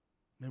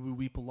may we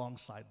weep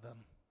alongside them.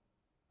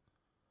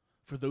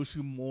 For those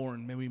who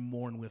mourn, may we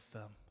mourn with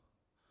them.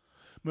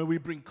 May we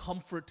bring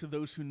comfort to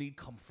those who need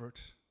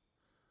comfort.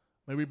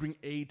 May we bring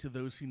aid to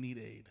those who need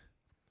aid.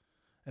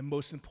 And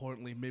most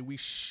importantly, may we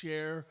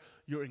share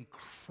your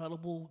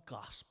incredible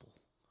gospel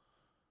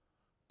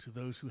to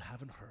those who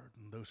haven't heard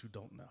and those who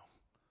don't know.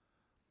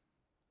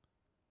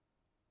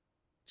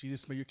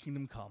 Jesus, may your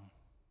kingdom come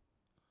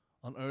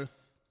on earth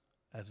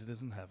as it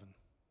is in heaven.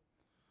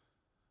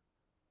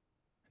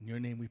 In your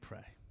name we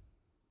pray.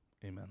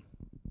 Amen.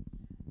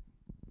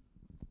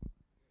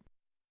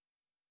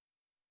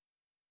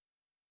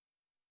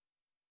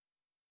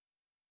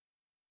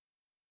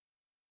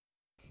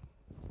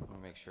 I want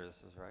to make sure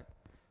this is right.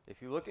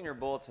 If you look in your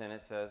bulletin,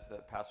 it says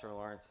that Pastor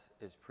Lawrence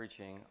is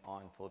preaching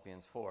on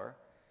Philippians 4,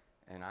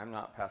 and I'm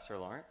not Pastor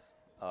Lawrence.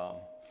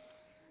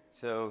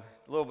 So,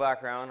 a little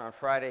background. On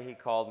Friday, he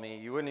called me.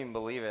 You wouldn't even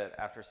believe it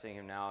after seeing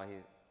him now.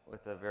 He's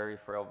with a very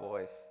frail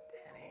voice.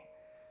 Danny,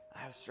 I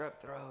have strep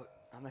throat.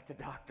 I'm at the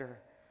doctor.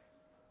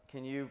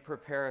 Can you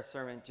prepare a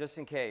sermon just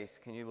in case?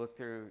 Can you look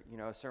through,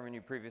 a sermon you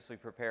previously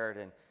prepared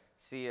and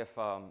see if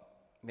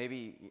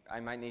maybe I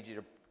might need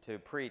you to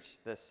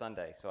preach this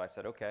Sunday? So I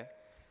said, okay.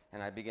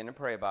 And I began to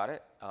pray about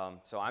it.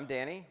 So I'm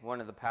Danny,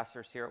 one of the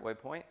pastors here at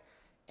Waypoint.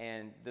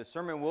 And the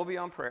sermon will be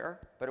on prayer,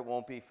 but it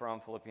won't be from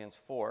Philippians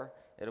 4.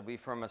 It'll be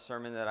from a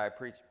sermon that I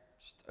preached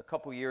a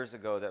couple years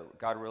ago that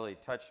God really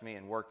touched me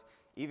and worked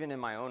even in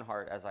my own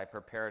heart as I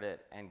prepared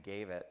it and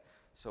gave it.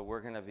 So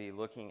we're going to be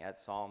looking at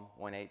Psalm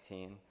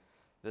 118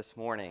 this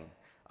morning.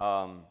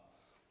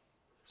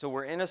 So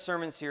we're in a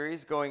sermon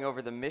series going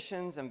over the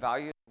missions and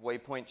values of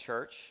Waypoint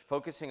Church,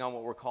 focusing on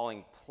what we're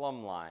calling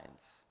plumb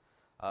lines.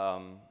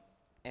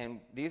 And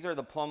these are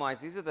the plumb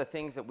lines. These are the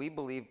things that we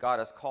believe God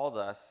has called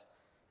us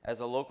as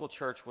a local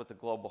church with a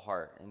global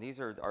heart. And these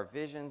are our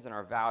visions and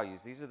our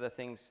values. These are the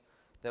things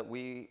that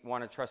we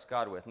want to trust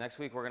God with. Next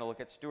week, we're going to look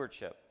at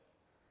stewardship.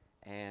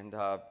 And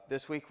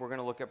this week, we're going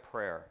to look at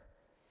prayer.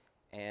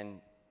 And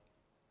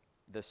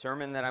the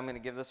sermon that I'm going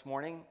to give this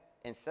morning,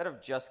 instead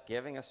of just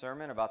giving a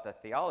sermon about the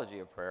theology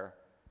of prayer,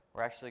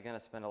 we're actually going to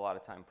spend a lot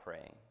of time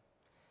praying.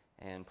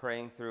 And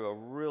praying through a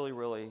really,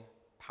 really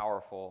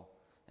powerful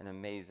and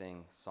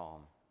amazing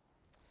psalm.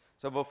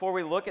 So before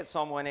we look at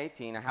Psalm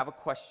 118, I have a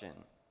question.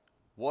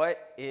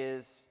 What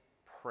is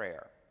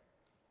prayer?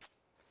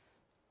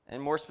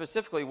 And more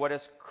specifically, what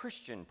is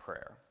Christian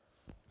prayer?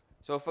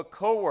 So if a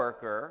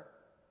coworker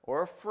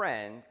or a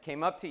friend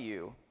came up to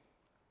you,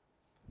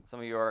 some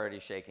of you are already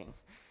shaking,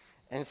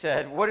 and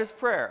said, what is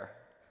prayer?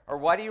 Or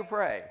why do you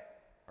pray?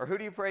 Or who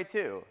do you pray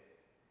to?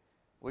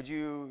 How would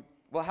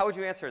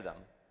you answer them?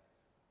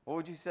 What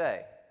would you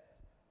say?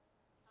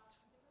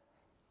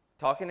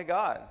 Talking to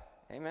God.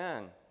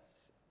 Amen.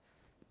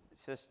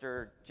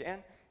 Sister Jan?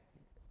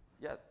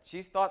 Yeah,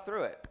 she's thought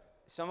through it.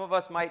 Some of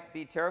us might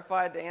be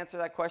terrified to answer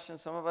that question.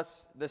 Some of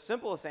us, the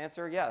simplest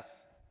answer,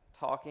 yes,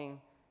 talking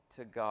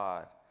to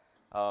God.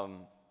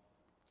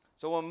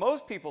 So when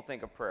most people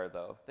think of prayer,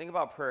 though, think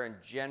about prayer in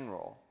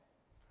general.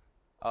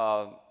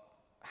 How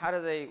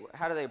do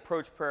they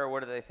approach prayer?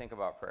 What do they think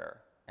about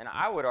prayer? And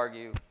I would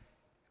argue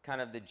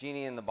kind of the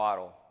genie in the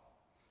bottle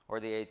or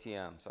the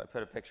ATM. So I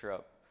put a picture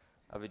up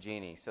of a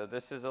genie. So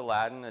this is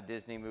Aladdin, a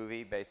Disney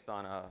movie based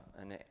on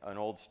an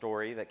old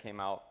story that came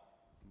out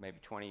maybe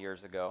 20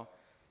 years ago.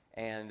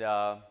 And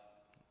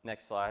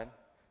next slide.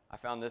 I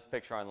found this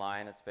picture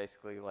online. It's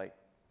basically like,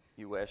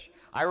 you wish.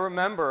 I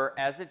remember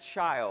as a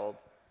child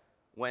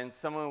when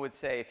someone would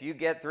say, if you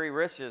get 3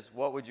 wishes,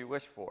 what would you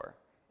wish for?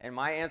 And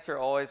my answer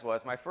always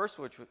was, my first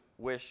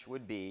wish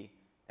would be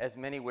as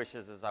many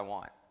wishes as I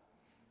want.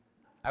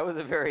 I was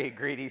a very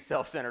greedy,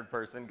 self-centered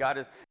person.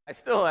 I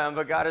still am,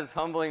 but God is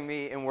humbling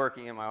me and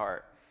working in my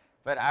heart.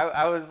 But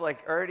I was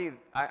like already,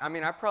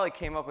 I probably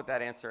came up with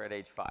that answer at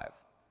age 5.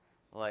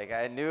 Like,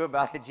 I knew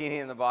about the genie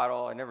in the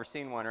bottle. I'd never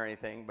seen one or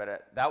anything,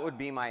 but that would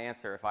be my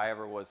answer if I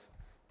ever was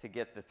to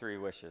get the 3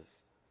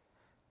 wishes.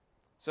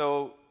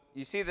 So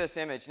you see this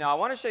image. Now, I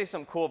want to show you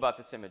something cool about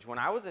this image. When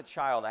I was a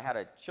child, I had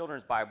a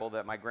children's Bible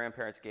that my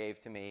grandparents gave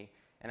to me,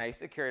 and I used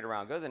to carry it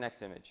around. Go to the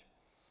next image.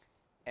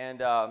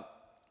 And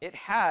it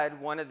had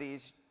one of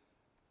these,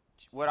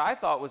 what I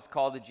thought was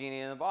called the genie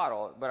in the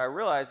bottle, but I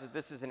realized that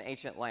this is an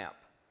ancient lamp.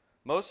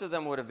 Most of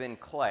them would have been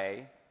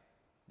clay,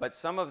 but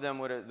some of them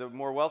the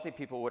more wealthy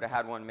people would have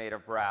had one made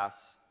of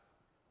brass,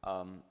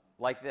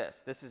 like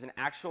this. This is an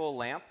actual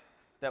lamp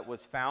that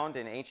was found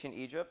in ancient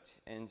Egypt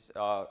and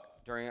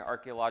during an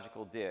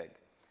archaeological dig.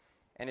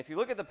 And if you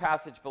look at the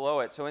passage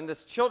below it, so in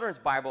this children's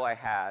Bible I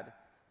had,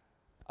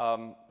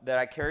 that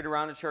I carried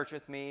around to church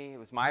with me, it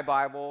was my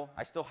Bible.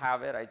 I still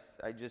have it.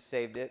 I just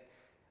saved it.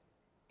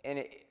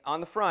 And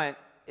on the front,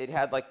 it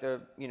had like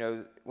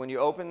when you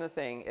open the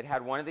thing, it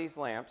had one of these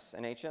lamps,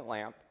 an ancient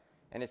lamp,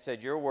 and it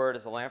said, your word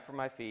is a lamp for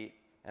my feet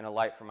and a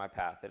light for my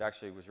path. It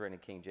actually was written in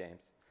King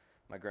James.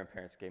 My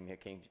grandparents gave me a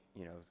King,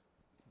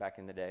 back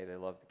in the day, they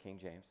loved the King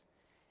James.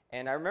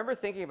 And I remember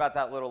thinking about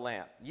that little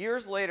lamp.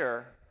 Years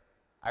later,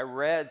 I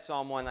read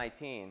Psalm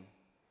 119,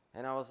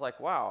 and I was like,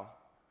 wow,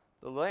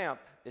 the lamp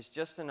is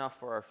just enough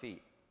for our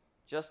feet.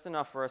 just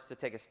enough for us to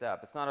take a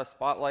step. It's not a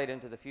spotlight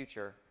into the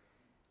future.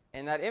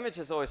 And that image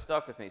has always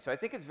stuck with me. So I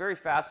think it's very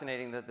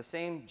fascinating that the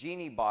same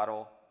genie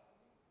bottle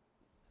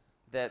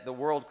that the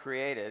world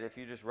created, if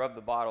you just rub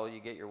the bottle,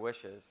 you get your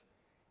wishes,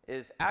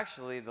 is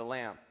actually the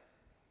lamp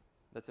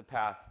that's a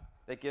path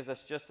that gives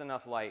us just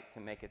enough light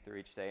to make it through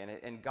each day.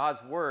 And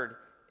God's word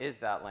is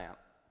that lamp.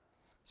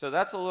 So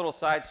that's a little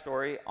side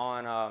story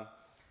on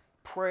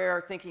prayer,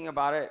 thinking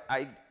about it.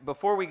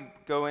 Before we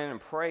go in and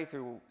pray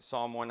through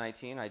Psalm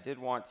 118,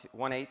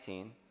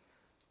 118,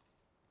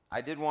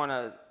 I did want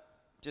to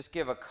just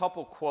give a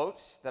couple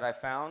quotes that I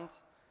found.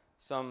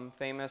 Some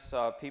famous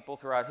people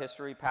throughout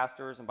history,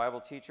 pastors and Bible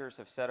teachers,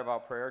 have said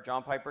about prayer.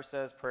 John Piper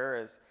says prayer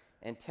is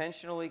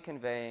intentionally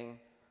conveying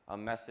a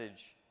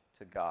message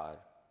to God.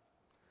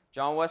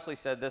 John Wesley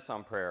said this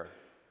on prayer: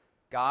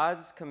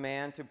 God's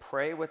command to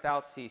pray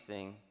without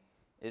ceasing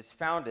is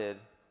founded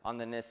on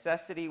the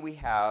necessity we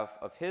have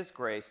of His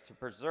grace to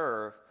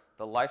preserve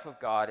the life of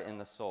God in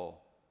the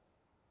soul,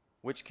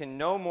 which can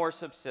no more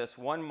subsist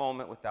one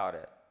moment without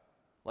it,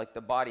 like the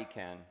body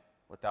can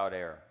without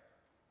air.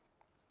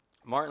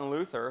 Martin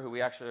Luther, who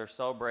we actually are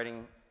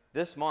celebrating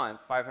this month,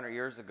 500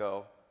 years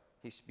ago,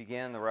 he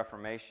began the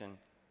Reformation.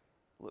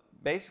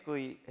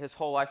 Basically, his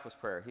whole life was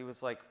prayer. He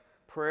was like,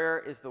 prayer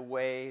is the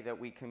way that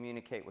we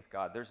communicate with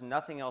God. There's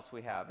nothing else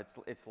we have.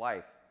 It's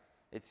life.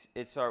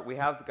 We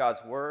have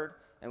God's word,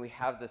 and we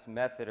have this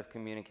method of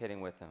communicating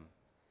with Him.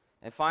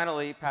 And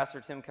finally, Pastor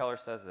Tim Keller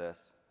says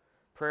this: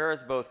 prayer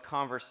is both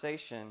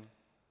conversation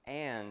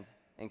and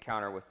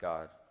encounter with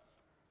God.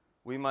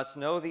 We must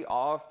know the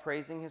awe of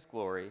praising His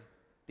glory,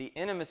 the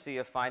intimacy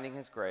of finding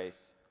His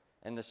grace,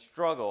 and the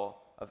struggle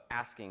of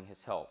asking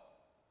His help.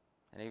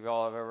 Any of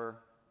y'all have ever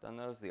done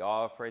those? The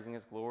awe of praising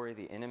His glory,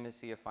 the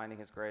intimacy of finding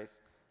His grace,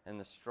 and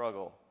the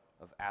struggle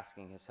of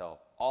asking His help.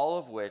 All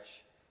of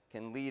which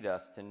can lead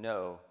us to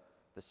know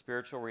the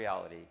spiritual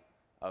reality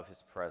of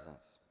His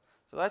presence.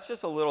 So that's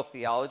just a little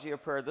theology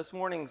of prayer. This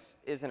morning's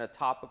isn't a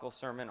topical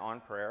sermon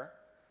on prayer.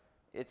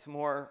 It's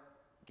more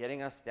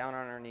getting us down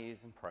on our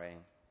knees and praying.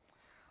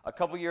 A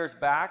couple years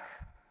back,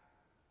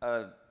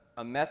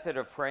 a method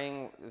of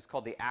praying was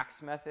called the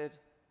Acts method.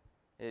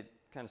 It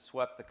kind of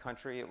swept the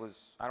country.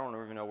 I don't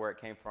even know where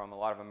it came from. A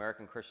lot of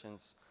American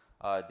Christians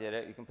did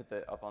it. You can put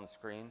that up on the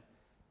screen.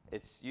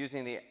 It's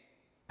using the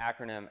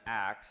acronym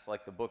ACTS,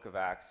 like the book of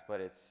Acts,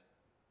 but it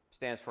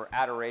stands for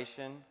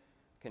adoration,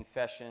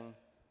 confession,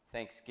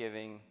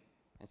 thanksgiving,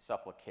 and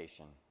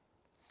supplication.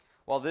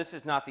 While this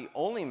is not the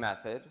only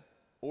method,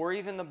 or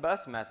even the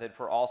best method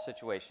for all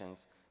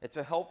situations, it's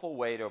a helpful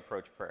way to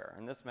approach prayer.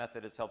 And this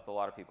method has helped a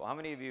lot of people. How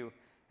many of you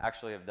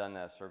actually have done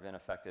this or been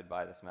affected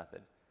by this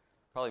method?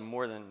 Probably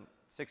more than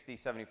 60,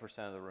 70%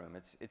 of the room.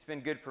 It's been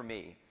good for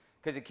me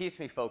because it keeps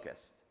me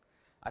focused.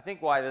 I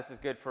think why this is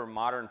good for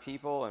modern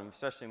people, and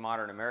especially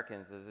modern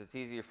Americans, is it's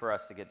easier for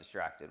us to get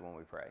distracted when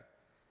we pray.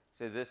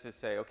 So this is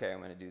say, okay, I'm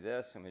going to do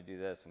this, I'm going to do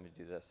this, I'm going to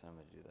do this, and I'm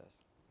going to do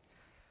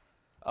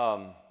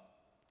this.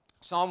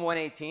 Psalm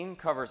 118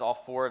 covers all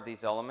four of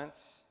these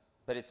elements,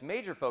 but its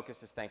major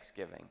focus is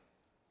thanksgiving.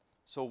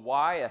 So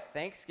why a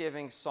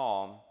thanksgiving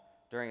psalm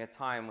during a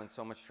time when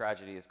so much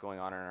tragedy is going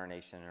on in our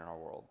nation and in our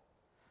world?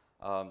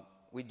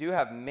 We do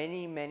have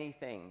many, many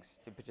things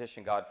to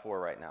petition God for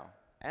right now,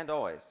 and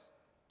always,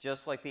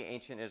 just like the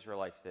ancient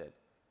Israelites did.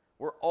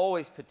 We're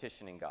always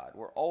petitioning God.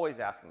 We're always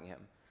asking Him.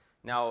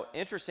 Now,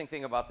 interesting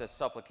thing about this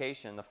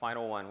supplication, the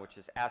final one, which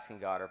is asking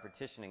God or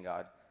petitioning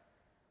God,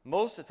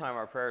 most of the time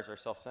our prayers are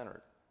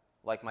self-centered,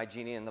 like my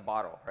genie in the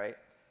bottle, right?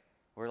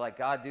 We're like,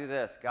 God, do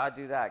this. God,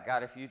 do that.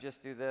 God, if you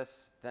just do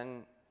this,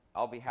 then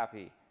I'll be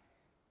happy.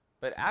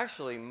 But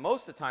actually,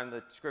 most of the time,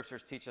 the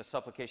scriptures teach us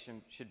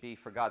supplication should be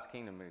for God's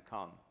kingdom to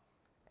come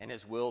and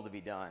His will to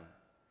be done,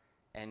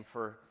 and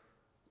for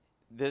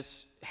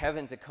this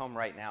heaven to come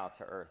right now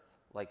to earth,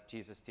 like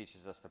Jesus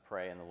teaches us to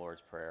pray in the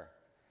Lord's Prayer.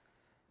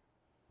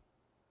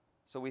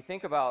 So we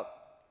think about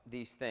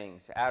these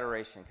things: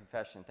 adoration,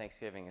 confession,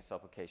 thanksgiving, and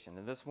supplication.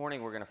 And this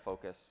morning, we're going to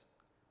focus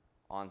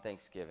on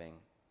thanksgiving,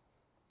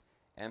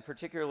 and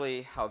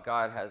particularly how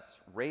God has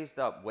raised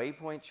up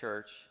Waypoint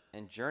Church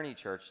and Journey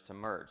Church to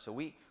merge. So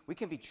we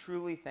can be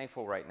truly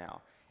thankful right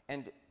now.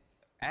 And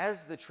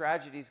as the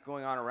tragedies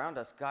going on around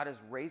us, God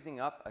is raising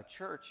up a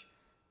church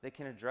that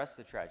can address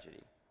the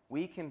tragedy.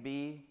 We can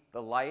be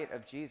the light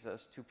of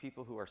Jesus to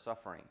people who are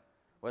suffering,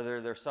 whether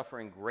they're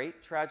suffering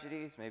great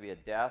tragedies, maybe a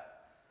death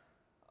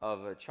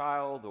of a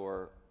child,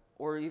 or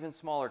even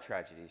smaller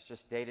tragedies,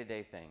 just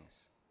day-to-day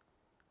things.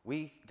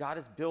 God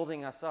is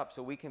building us up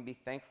so we can be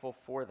thankful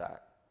for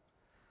that.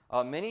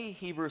 Many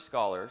Hebrew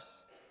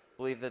scholars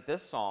believe that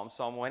this psalm,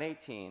 Psalm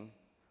 118,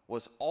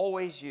 was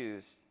always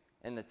used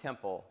in the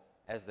temple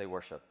as they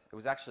worshiped. It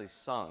was actually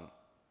sung.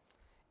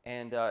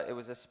 And it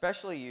was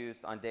especially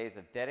used on days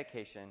of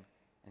dedication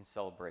and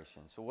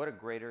celebration. So what a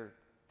greater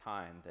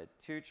time that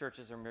two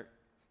churches are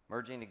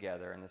merging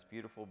together in this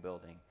beautiful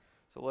building.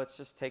 So let's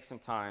just take some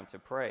time to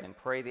pray, and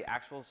pray the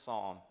actual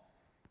psalm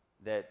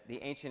that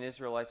the ancient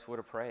Israelites would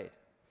have prayed.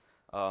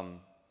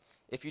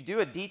 If you do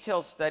a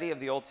detailed study of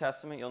the Old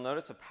Testament, you'll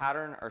notice a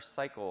pattern or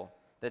cycle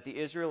that the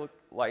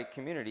Israelite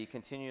community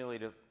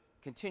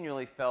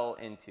continually fell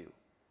into.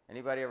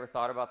 Anybody ever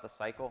thought about the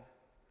cycle?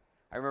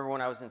 I remember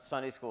when I was in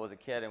Sunday school as a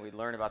kid and we'd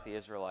learn about the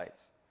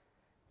Israelites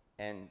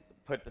and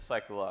put the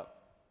cycle up.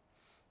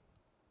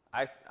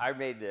 I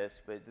made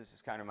this, but this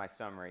is kind of my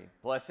summary.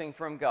 Blessing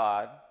from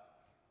God,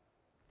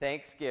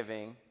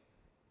 thanksgiving,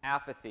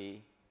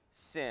 apathy,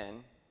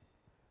 sin,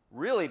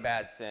 really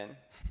bad sin,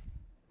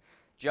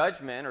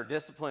 judgment or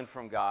discipline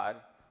from God,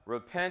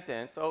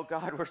 repentance, oh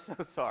God, we're so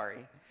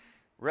sorry,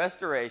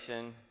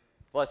 restoration,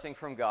 blessing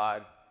from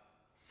God,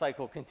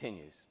 cycle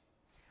continues.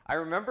 I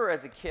remember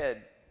as a kid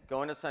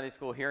going to Sunday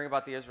school, hearing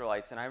about the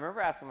Israelites, and I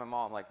remember asking my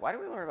mom, like, why do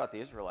we learn about the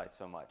Israelites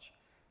so much?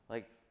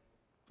 Like,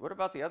 what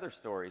about the other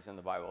stories in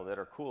the Bible that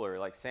are cooler,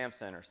 like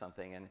Samson or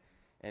something,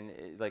 and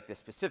like the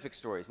specific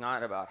stories,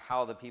 not about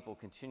how the people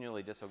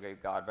continually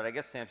disobeyed God, but I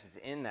guess Samson's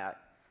in that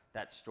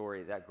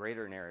story, that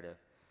greater narrative.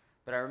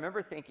 But I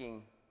remember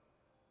thinking,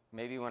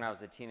 maybe when I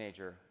was a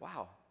teenager,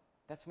 wow,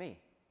 that's me.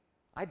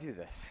 I do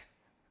this.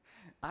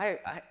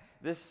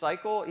 This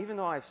cycle, even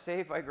though I'm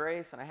saved by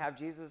grace and I have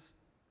Jesus,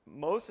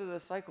 most of the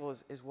cycle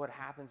is what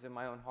happens in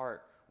my own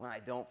heart when I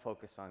don't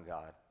focus on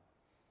God.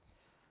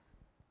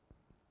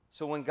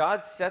 So when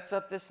God sets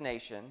up this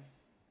nation,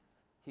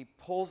 he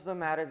pulls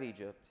them out of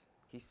Egypt.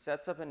 He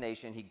sets up a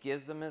nation. He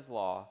gives them his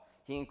law.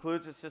 He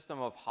includes a system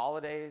of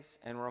holidays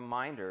and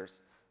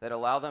reminders that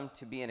allow them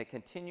to be in a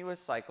continuous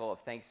cycle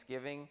of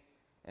thanksgiving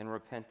and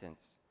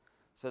repentance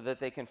so that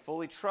they can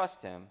fully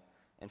trust him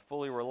and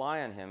fully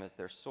rely on him as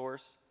their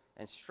source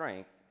and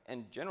strength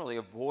and generally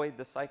avoid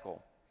the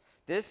cycle.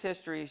 This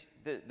history,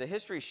 the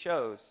history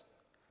shows,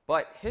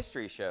 but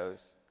history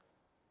shows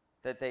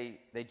that they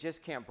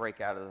just can't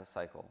break out of the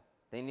cycle.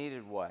 They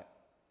needed what?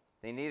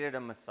 They needed a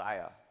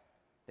Messiah.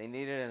 They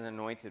needed an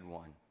anointed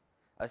one,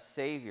 a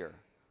Savior,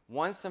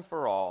 once and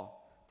for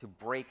all, to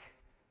break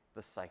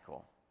the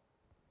cycle.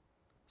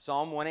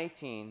 Psalm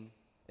 118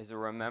 is a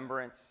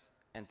remembrance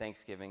and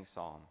thanksgiving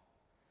psalm.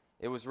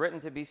 It was written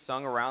to be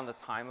sung around the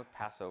time of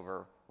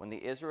Passover when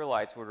the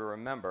Israelites were to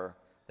remember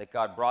that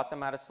God brought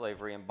them out of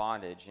slavery and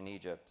bondage in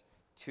Egypt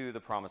to the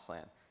Promised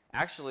Land.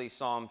 Actually,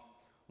 Psalm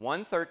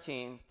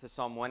 113 to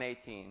Psalm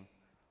 118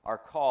 are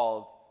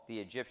called the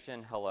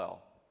Egyptian Hallel.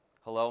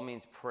 Hallel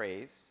means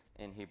praise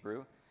in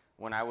Hebrew.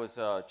 When I was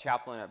a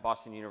chaplain at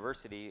Boston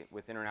University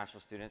with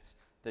international students,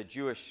 the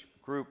Jewish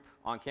group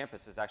on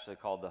campus is actually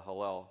called the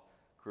Hallel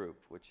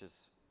group, which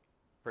is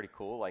pretty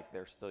cool, like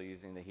they're still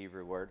using the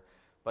Hebrew word.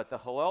 But the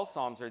Hallel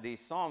Psalms are these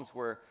psalms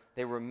where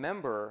they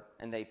remember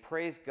and they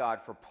praise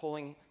God for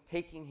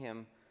taking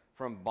him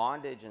from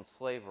bondage and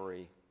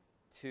slavery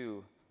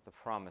to the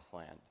Promised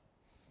Land.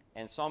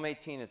 And Psalm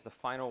 18 is the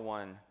final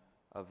one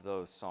of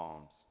those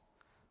psalms.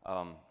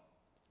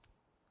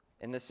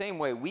 In the same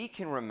way, we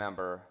can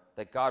remember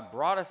that God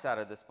brought us out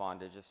of this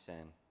bondage of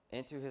sin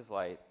into his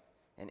light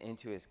and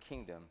into his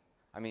kingdom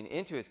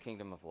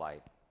of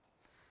light.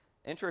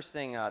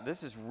 Interesting,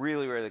 this is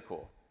really, really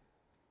cool.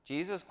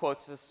 Jesus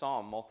quotes this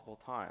psalm multiple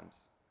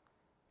times,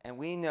 and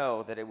we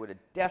know that it would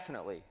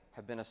definitely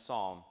have been a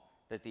psalm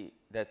that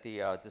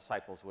the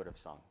disciples would have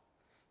sung.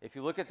 If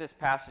you look at this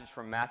passage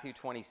from Matthew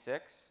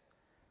 26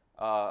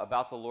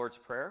 about the Lord's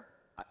Prayer,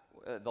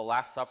 the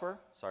Last Supper,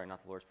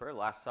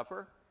 Last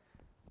Supper,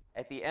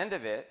 at the end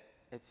of it,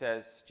 it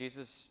says,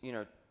 Jesus,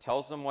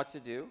 tells them what to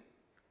do,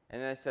 and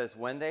then it says,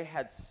 when they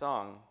had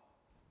sung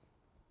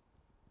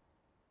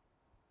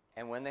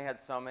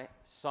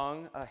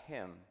a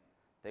hymn,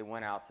 they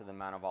went out to the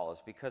Mount of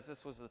Olives. Because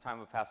this was the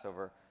time of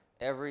Passover,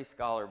 every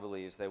scholar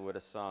believes they would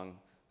have sung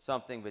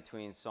something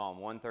between Psalm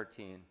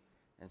 113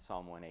 and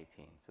Psalm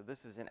 118. So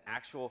this is an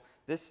actual,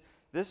 this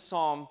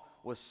psalm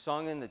was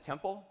sung in the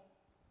temple.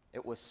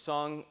 It was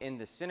sung in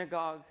the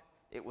synagogue.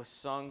 It was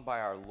sung by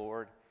our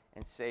Lord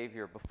and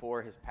Savior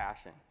before his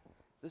passion.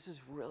 This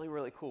is really,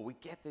 really cool. We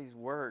get these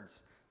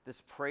words,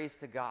 this praise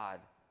to God,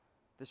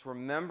 this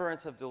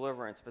remembrance of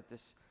deliverance, but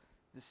this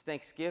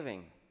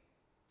thanksgiving.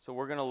 So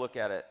we're going to look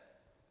at it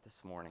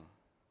this morning.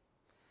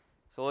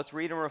 So let's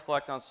read and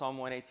reflect on Psalm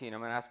 118. I'm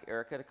going to ask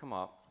Erica to come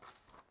up.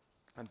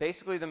 And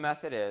basically the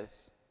method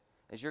is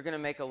you're going to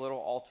make a little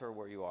altar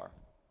where you are.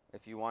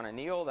 If you want to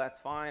kneel, that's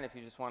fine. If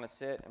you just want to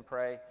sit and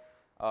pray.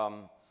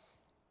 And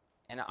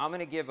I'm going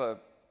to give a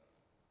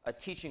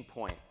teaching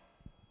point,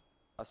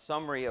 a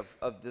summary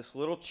of this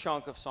little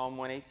chunk of Psalm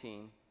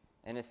 118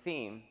 and a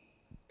theme.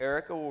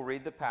 Erica will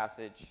read the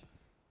passage,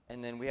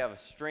 and then we have a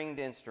stringed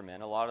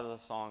instrument. A lot of the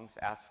songs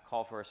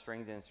call for a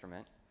stringed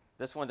instrument.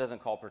 This one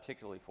doesn't call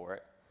particularly for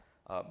it,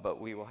 but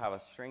we will have a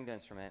stringed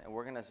instrument, and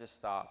we're going to just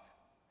stop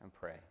and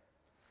pray.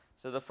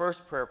 So the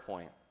first prayer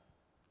point,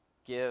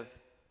 give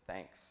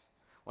thanks.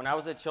 When I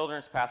was a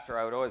children's pastor,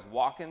 I would always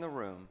walk in the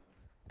room,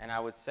 and I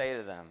would say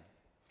to them,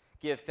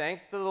 give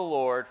thanks to the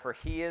Lord, for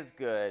he is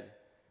good.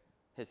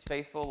 His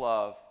faithful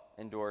love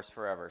endures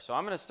forever. So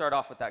I'm going to start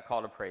off with that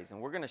call to praise,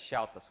 and we're going to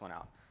shout this one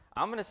out.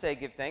 I'm going to say,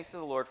 give thanks to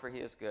the Lord, for he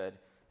is good.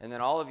 And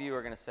then all of you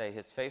are going to say,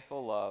 his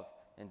faithful love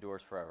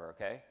endures forever,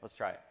 okay? Let's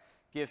try it.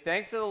 Give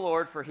thanks to the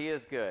Lord, for he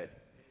is good.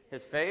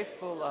 His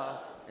faithful love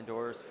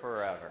endures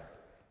forever.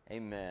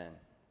 Amen.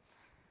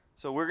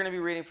 So we're going to be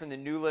reading from the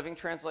New Living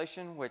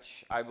Translation,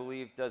 which I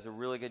believe does a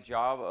really good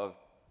job of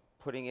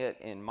putting it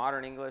in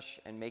modern English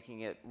and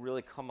making it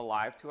really come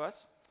alive to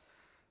us.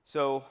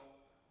 So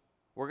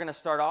we're going to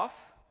start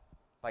off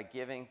by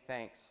giving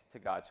thanks to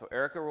God. So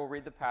Erica will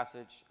read the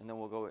passage, and then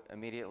we'll go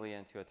immediately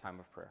into a time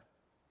of prayer.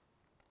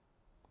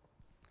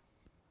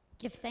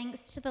 Give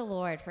thanks to the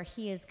Lord, for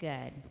he is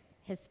good.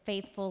 His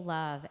faithful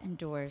love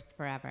endures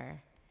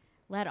forever.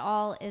 Let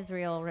all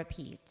Israel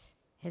repeat,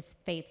 his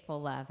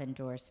faithful love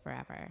endures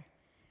forever.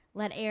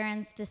 Let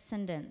Aaron's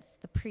descendants,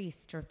 the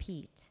priests,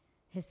 repeat,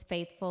 his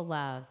faithful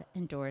love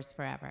endures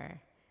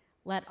forever.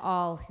 Let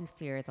all who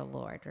fear the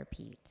Lord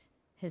repeat,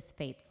 his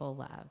faithful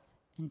love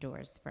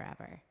endures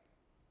forever.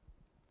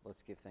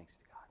 Let's give thanks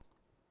to God.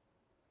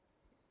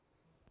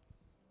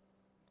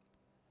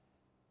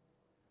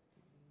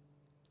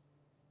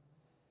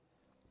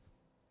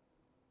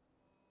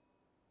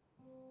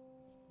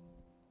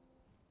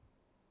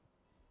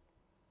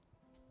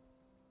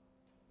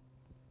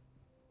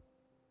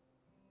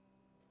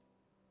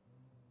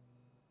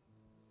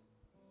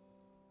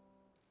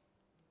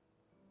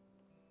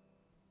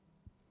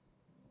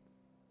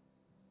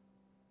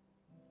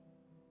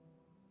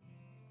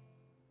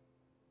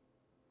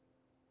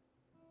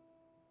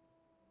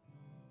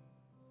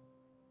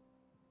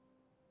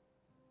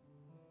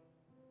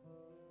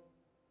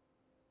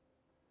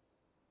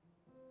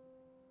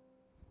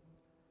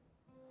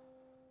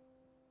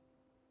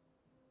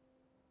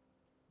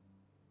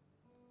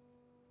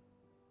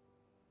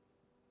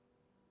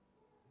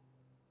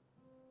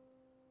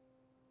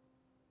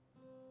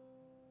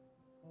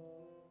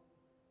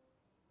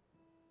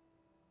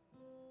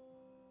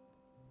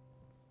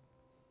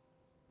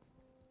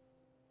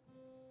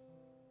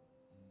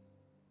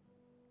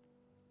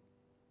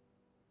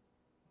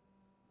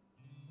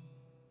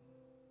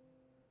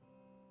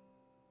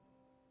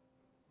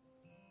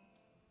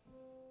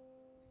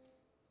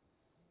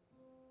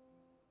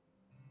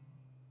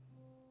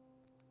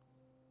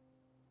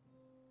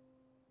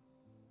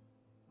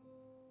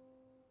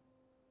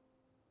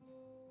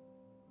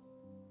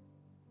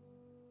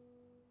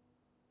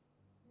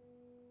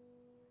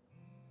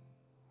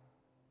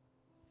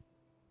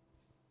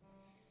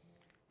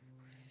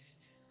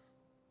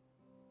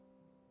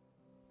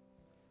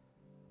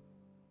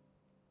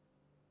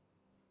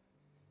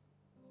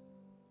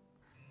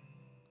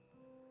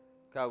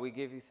 God, we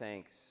give you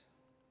thanks.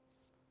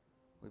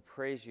 We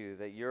praise you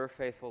that your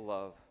faithful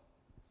love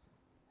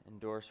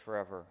endures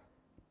forever.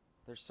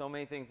 There's so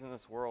many things in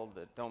this world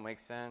that don't make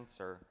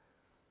sense, or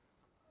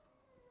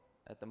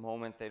at the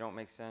moment they don't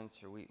make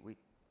sense, or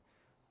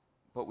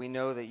but we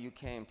know that you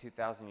came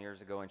 2,000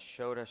 years ago and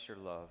showed us your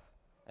love.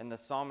 And the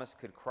psalmist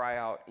could cry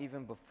out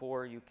even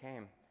before you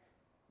came,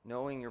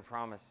 knowing your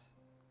promise,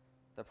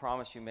 the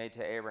promise you made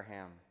to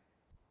Abraham,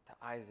 to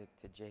Isaac,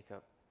 to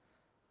Jacob.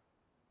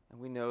 And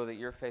we know that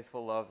your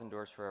faithful love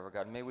endures forever,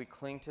 God. May we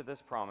cling to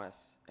this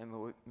promise,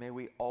 and may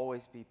we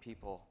always be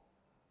people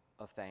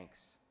of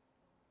thanks,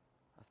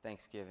 of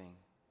thanksgiving,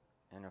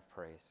 and of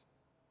praise.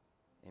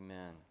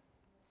 Amen.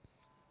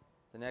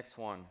 The next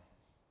one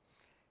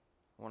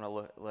I want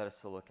to let us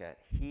to look at.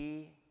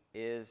 He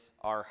is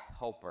our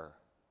helper.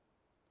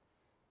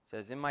 It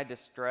says, in my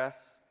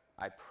distress,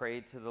 I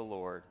prayed to the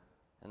Lord,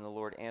 and the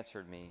Lord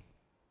answered me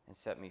and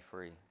set me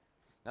free.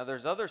 Now,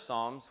 there's other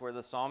Psalms where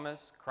the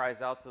psalmist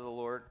cries out to the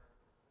Lord,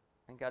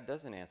 and God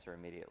doesn't answer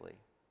immediately.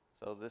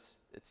 So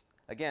it's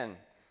again,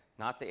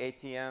 not the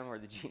ATM or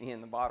the genie in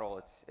the bottle.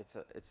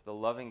 It's the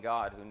loving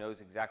God who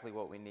knows exactly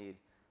what we need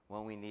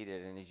when we need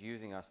it, and is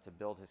using us to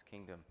build his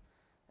kingdom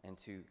and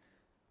to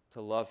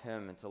love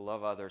him and to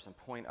love others and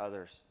point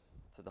others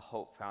to the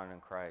hope found in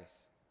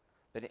Christ.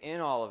 But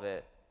in all of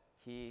it,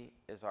 he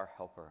is our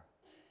helper.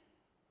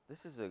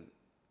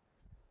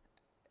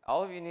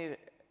 All of you need.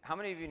 How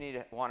many of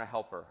you want a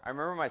helper? I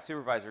remember my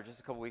supervisor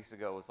just a couple weeks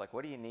ago was like,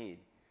 what do you need?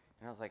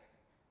 And I was like,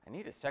 I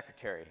need a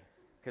secretary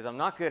because I'm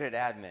not good at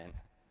admin.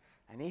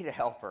 I need a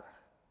helper.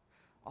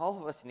 All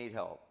of us need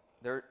help.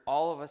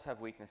 All of us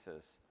have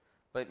weaknesses.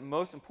 But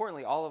most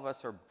importantly, all of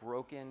us are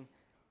broken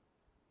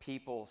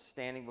people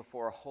standing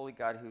before a holy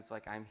God who's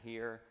like, I'm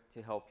here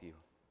to help you.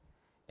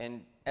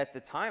 And at the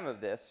time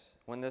of this,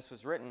 when this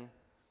was written,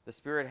 the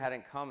Spirit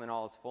hadn't come in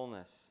all its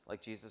fullness,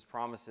 like Jesus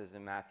promises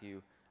in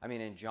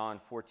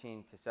John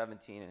 14 to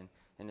 17,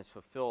 and is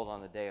fulfilled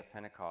on the day of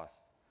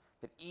Pentecost.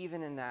 But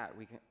even in that,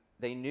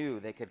 they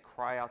knew they could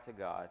cry out to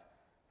God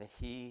that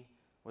he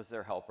was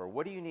their helper.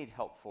 What do you need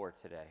help for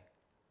today?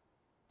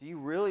 Do you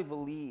really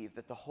believe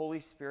that the Holy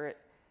Spirit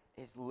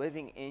is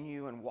living in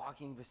you and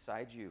walking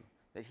beside you,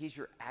 that he's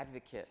your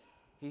advocate,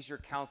 he's your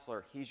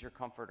counselor, he's your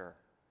comforter?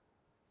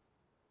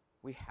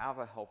 We have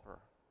a helper.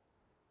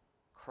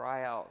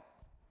 Cry out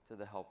to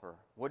the helper.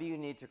 What do you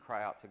need to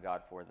cry out to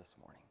God for this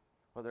morning?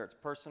 Whether it's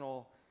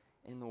personal,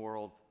 in the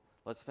world,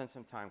 let's spend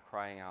some time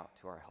crying out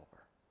to our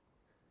helper.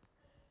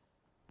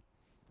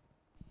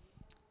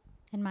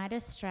 In my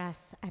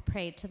distress, I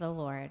prayed to the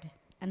Lord,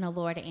 and the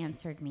Lord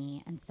answered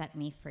me and set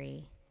me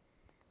free.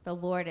 The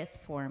Lord is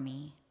for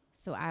me,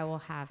 so I will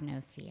have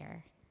no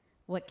fear.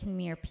 What can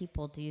mere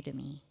people do to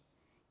me?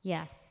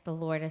 Yes, the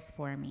Lord is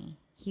for me.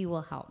 He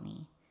will help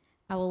me.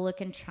 I will look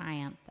in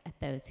triumph at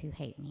those who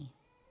hate me.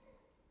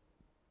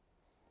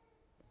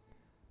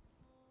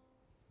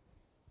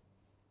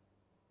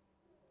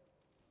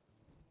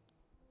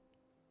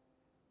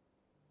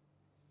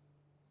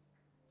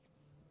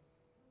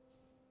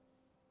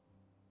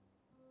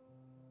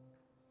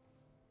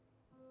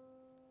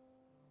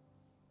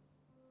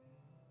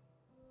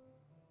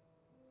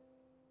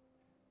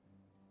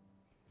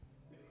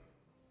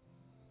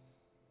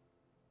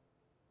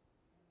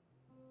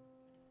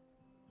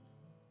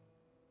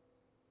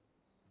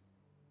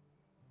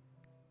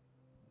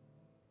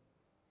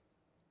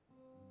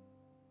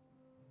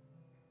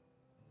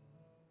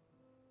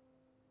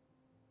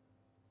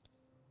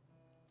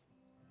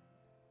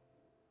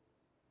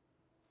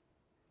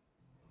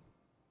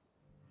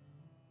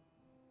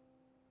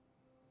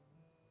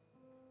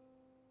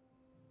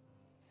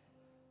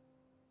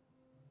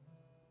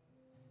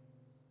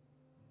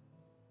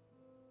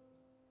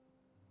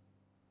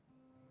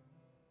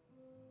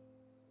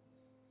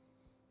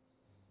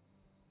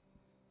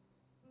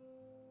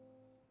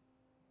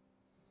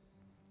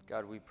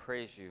 God, we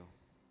praise you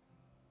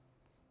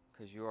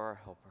because you are our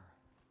helper.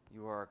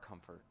 You are our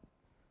comfort.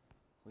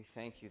 We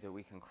thank you that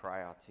we can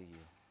cry out to you.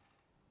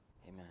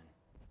 Amen.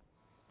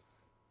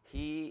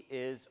 He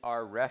is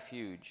our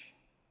refuge.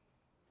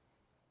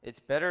 It's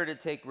better to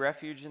take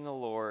refuge in the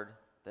Lord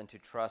than to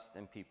trust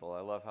in people. I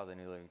love how the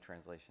New Living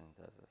Translation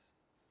does this.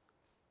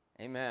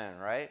 Amen,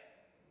 right?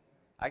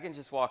 I can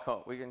just walk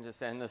home. We can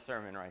just end the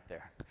sermon right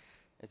there.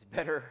 It's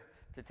better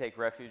to take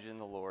refuge in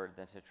the Lord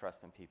than to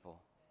trust in people.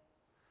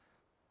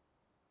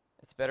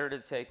 It's better to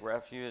take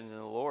refuge in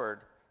the Lord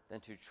than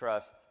to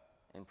trust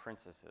in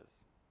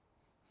princesses.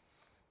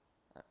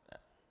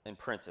 In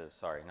princes,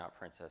 sorry, not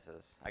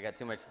princesses. I got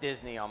too much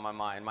Disney on my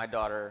mind. My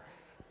daughter,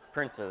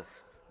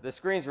 princess. The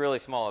screen's really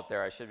small up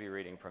there. I should be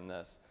reading from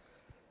this.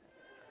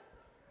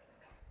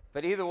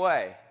 But either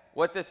way,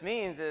 what this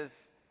means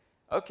is,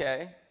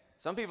 okay,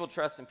 some people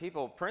trust in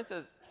people.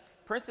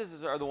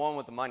 Princesses are the one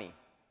with the money.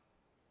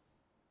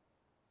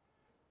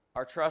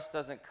 Our trust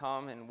doesn't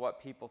come in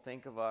what people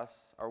think of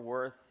us. Our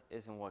worth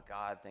is in what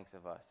God thinks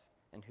of us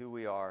and who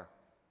we are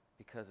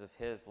because of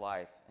his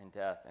life and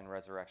death and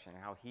resurrection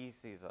and how he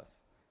sees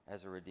us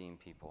as a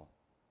redeemed people.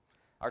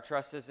 Our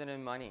trust isn't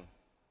in money.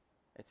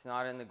 It's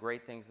not in the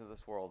great things of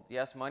this world.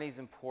 Yes, money's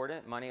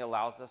important. Money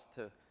allows us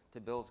to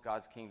build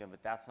God's kingdom,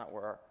 but that's not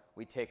where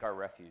we take our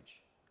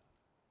refuge.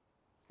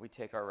 We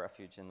take our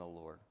refuge in the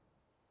Lord.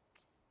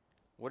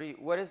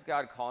 What is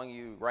God calling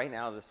you right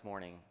now this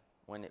morning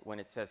when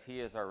it says he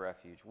is our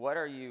refuge? What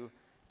are you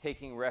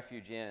taking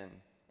refuge in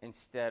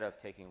instead of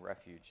taking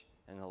refuge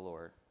in the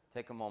Lord?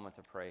 Take a moment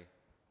to pray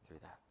through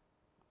that.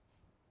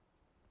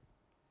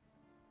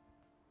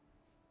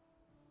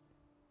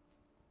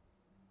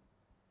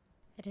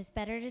 It is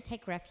better to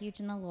take refuge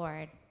in the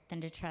Lord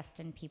than to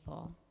trust in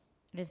people.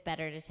 It is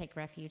better to take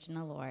refuge in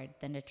the Lord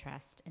than to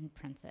trust in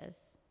princes.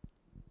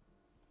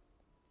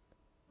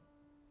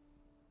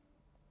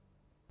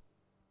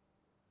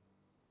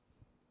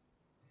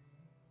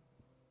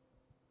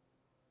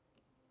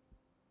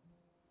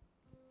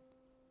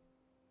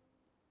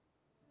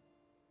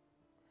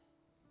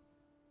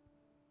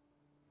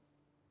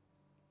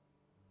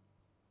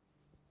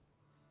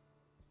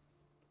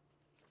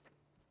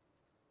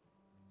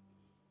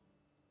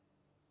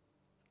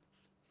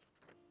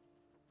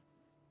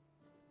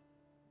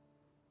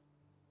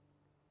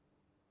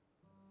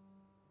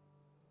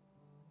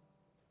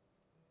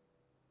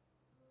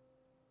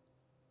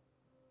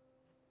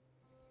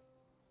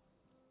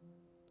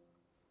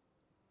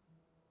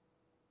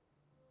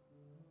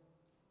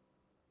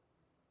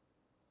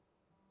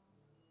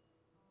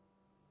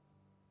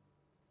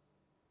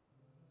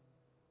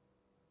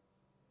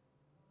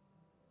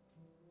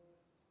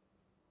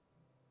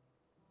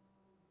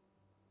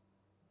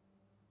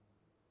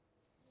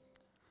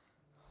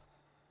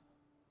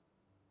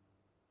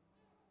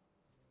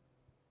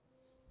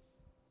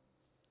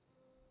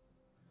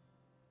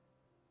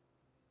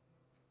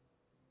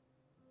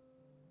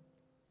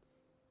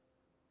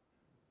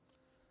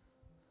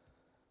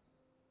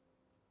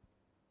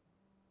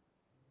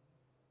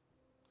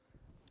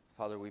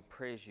 Father, we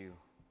praise you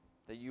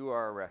that you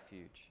are a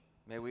refuge.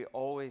 May we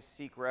always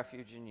seek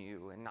refuge in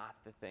you and not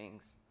the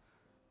things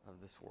of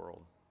this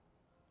world.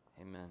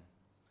 Amen.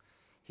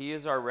 He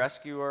is our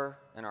rescuer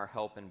and our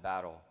help in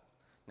battle.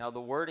 Now, the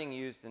wording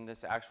used in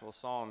this actual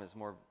psalm is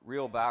more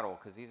real battle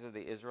because these are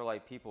the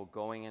Israelite people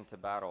going into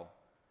battle.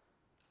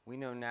 We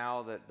know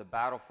now that the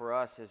battle for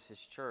us as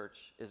his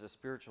church is a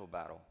spiritual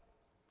battle.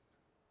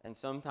 And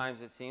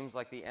sometimes it seems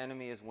like the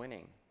enemy is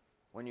winning.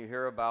 When you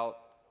hear about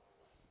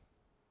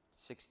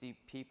 60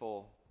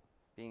 people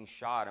being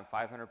shot and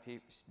 500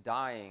 people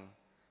dying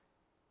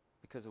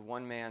because of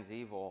one man's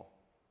evil,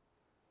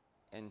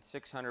 and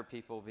 600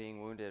 people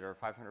being wounded or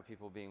 500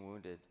 people being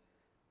wounded,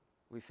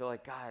 we feel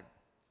like, God,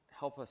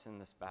 help us in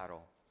this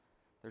battle.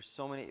 There's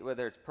so many,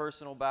 whether it's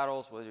personal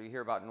battles, whether you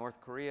hear about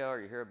North Korea or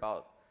you hear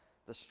about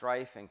the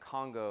strife in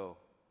Congo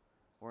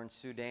or in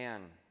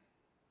Sudan.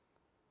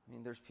 I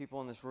mean, there's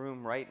people in this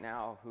room right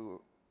now who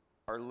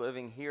are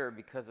living here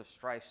because of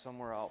strife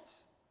somewhere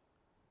else.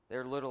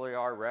 They literally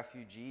are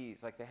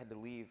refugees, like they had to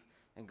leave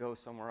and go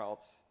somewhere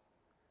else.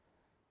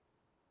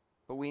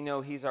 But we know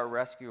he's our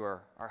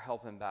rescuer, our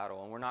help in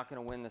battle. And we're not going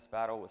to win this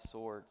battle with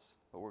swords,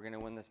 but we're going to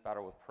win this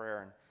battle with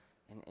prayer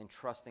and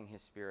trusting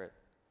his Spirit.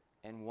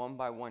 And one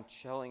by one,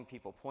 pointing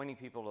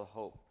people to the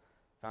hope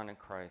found in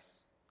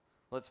Christ.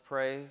 Let's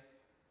pray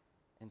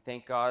and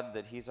thank God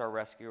that he's our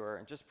rescuer.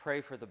 And just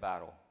pray for the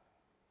battle.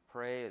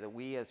 Pray that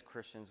we as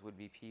Christians would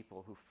be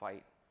people who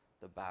fight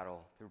the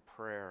battle through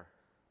prayer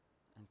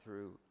and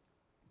through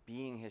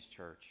being his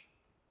church.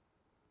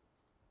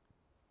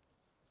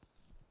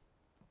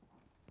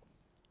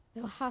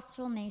 Though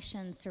hostile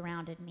nations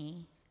surrounded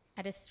me,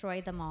 I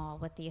destroyed them all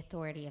with the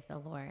authority of the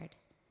Lord.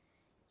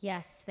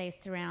 Yes, they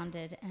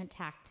surrounded and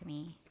attacked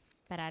me,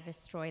 but I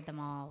destroyed them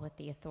all with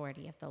the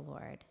authority of the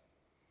Lord.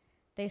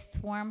 They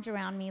swarmed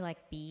around me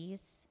like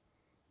bees.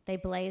 They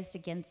blazed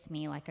against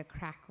me like a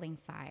crackling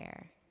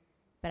fire,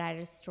 but I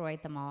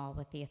destroyed them all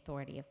with the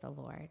authority of the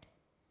Lord.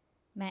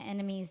 My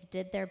enemies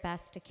did their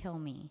best to kill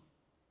me,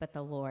 but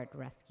the Lord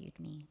rescued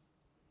me.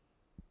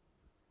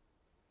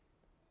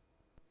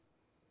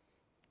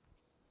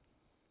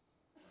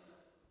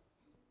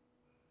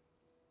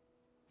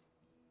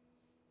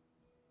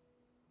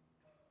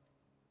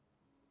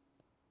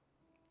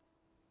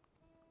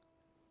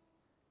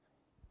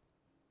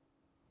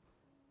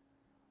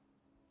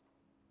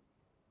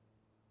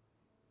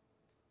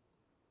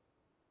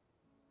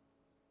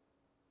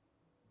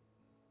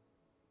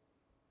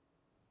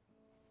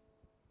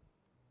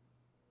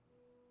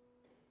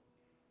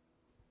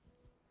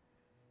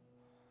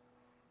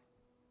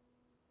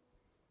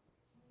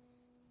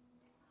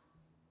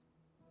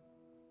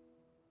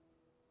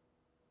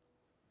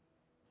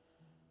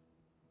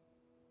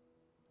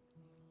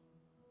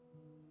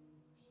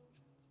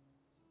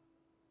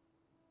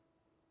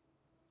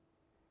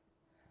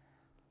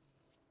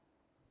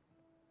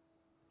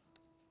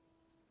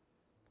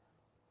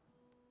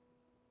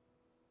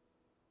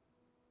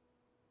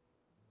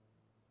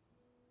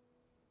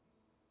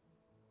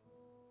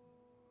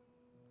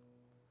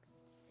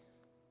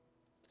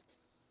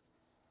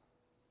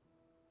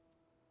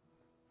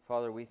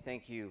 Father, we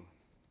thank you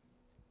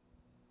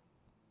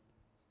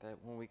that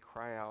when we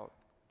cry out,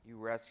 you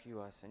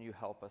rescue us and you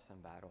help us in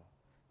battle.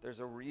 There's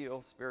a real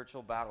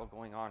spiritual battle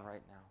going on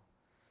right now.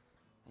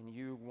 And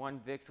you won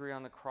victory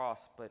on the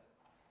cross, but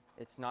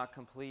it's not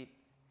complete.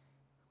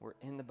 We're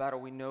in the battle.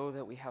 We know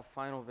that we have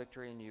final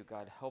victory in you,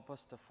 God. Help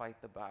us to fight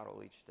the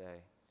battle each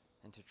day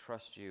and to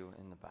trust you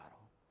in the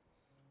battle.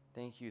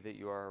 Thank you that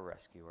you are a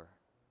rescuer.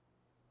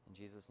 In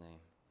Jesus' name,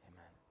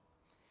 amen.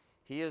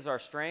 He is our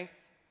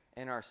strength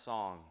and our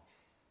song.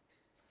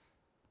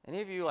 Any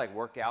of you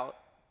work out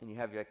and you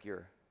have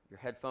your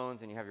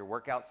headphones and you have your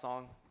workout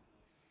song?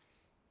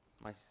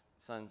 My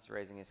son's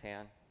raising his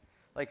hand.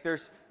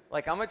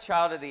 I'm a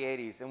child of the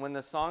 80s, and when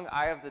the song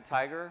Eye of the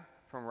Tiger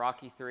from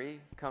Rocky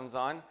III comes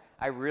on,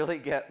 I really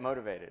get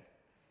motivated.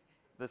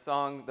 The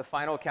song The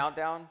Final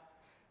Countdown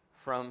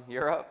from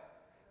Europe,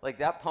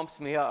 that pumps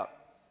me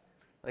up.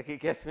 It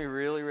gets me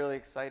really, really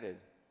excited.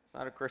 It's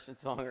not a Christian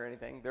song or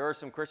anything. There are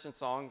some Christian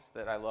songs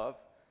that I love.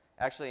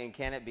 Actually, in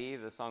Can It Be,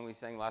 the song we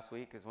sang last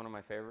week, is one of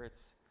my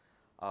favorites.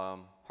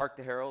 Hark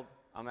the Herald.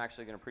 I'm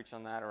actually going to preach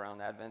on that around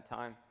Advent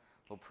time.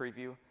 A little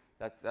preview.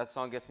 That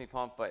song gets me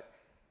pumped. But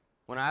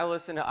when I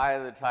listen to Eye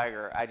of the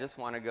Tiger, I just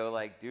want to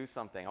go do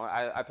something.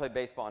 I played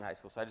baseball in high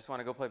school, so I just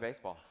want to go play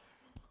baseball.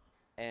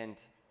 And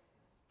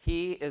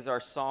he is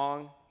our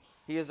song.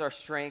 He is our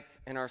strength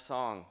and our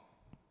song.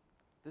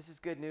 This is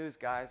good news,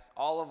 guys.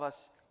 All of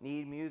us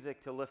need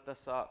music to lift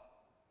us up.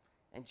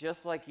 And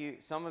just like you,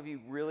 some of you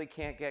really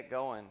can't get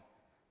going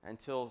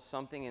until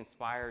something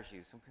inspires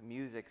you, some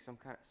music,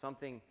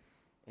 something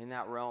in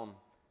that realm.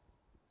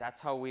 That's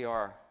how we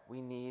are.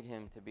 We need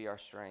him to be our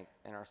strength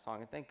and our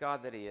song. And thank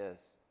God that he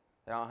is.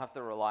 That I don't have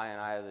to rely on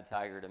Eye of the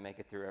Tiger to make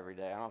it through every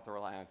day. I don't have to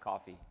rely on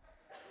coffee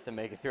to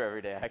make it through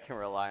every day. I can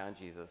rely on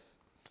Jesus.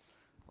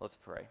 Let's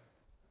pray.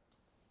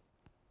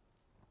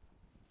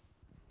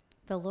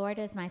 The Lord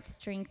is my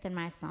strength and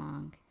my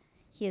song.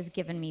 He has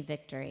given me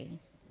victory.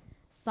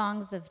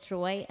 Songs of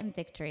joy and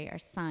victory are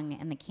sung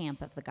in the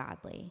camp of the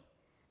godly.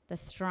 The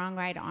strong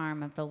right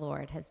arm of the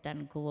Lord has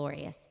done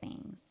glorious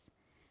things.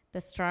 The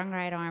strong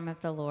right arm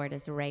of the Lord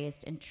is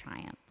raised in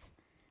triumph.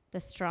 The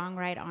strong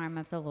right arm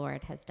of the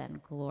Lord has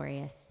done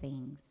glorious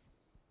things.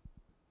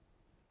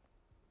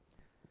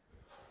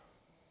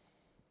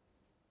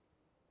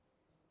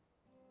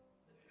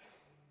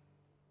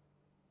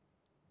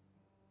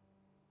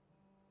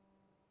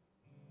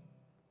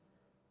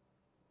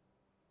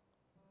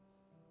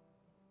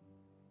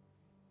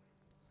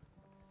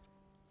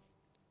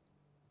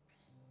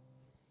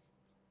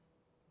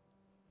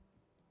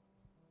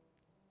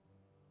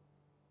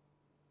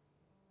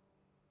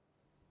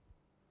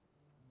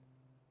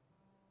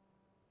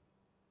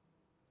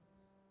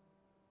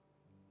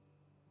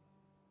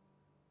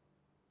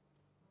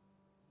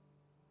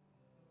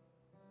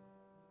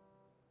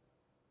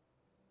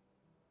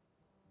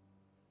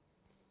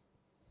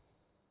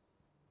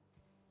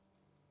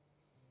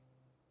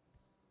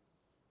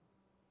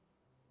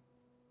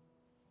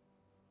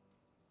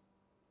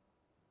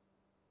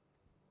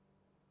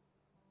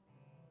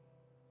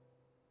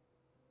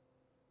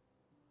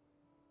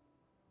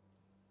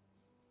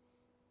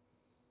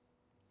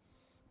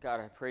 God,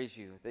 I praise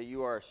you that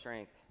you are our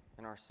strength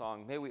and our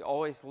song. May we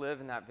always live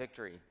in that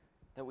victory,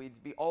 that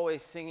we'd be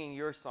always singing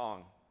your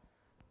song,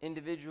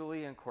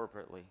 individually and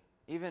corporately.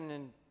 Even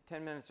in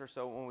 10 minutes or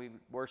so when we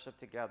worship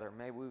together,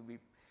 may we be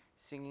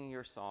singing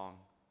your song.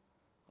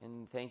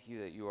 And thank you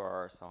that you are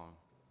our song.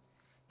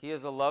 He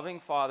is a loving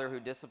father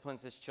who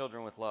disciplines his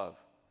children with love.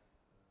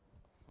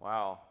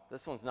 Wow,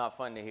 this one's not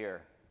fun to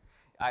hear.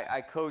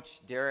 I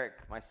coach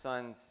Derek, my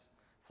son's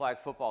flag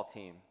football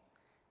team.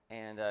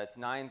 And it's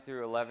 9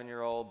 through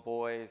 11-year-old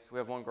boys. We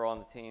have one girl on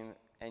the team.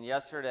 And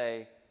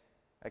yesterday,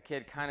 a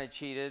kid kind of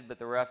cheated, but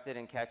the ref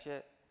didn't catch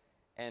it.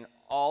 And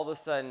all of a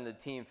sudden, the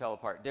team fell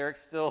apart.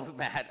 Derek's still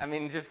mad. I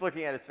mean, just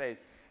looking at his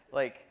face.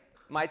 Like,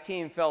 my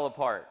team fell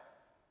apart.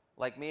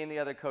 Like, me and the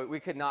other coach, we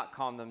could not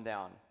calm them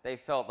down. They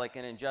felt like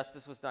an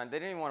injustice was done. They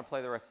didn't even want to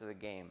play the rest of the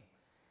game.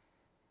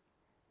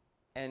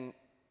 And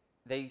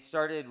they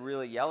started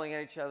really yelling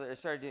at each other.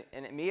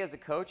 And me as a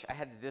coach, I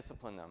had to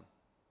discipline them.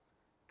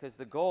 Because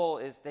the goal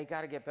is they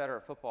got to get better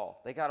at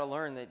football. They got to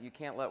learn that you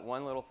can't let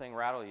one little thing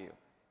rattle you.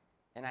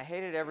 And I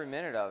hated every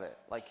minute of it.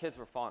 Like, kids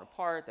were falling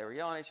apart. They were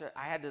yelling at each other.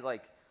 I had to,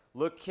 like,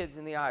 look kids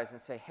in the eyes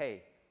and say,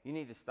 hey, you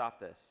need to stop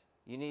this.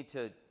 You need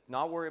to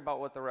not worry about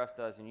what the ref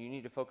does, and you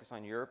need to focus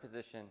on your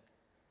position.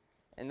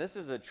 And this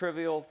is a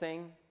trivial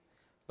thing,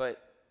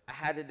 but I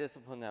had to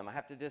discipline them. I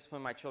have to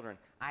discipline my children.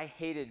 I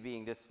hated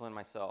being disciplined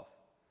myself.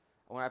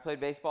 When I played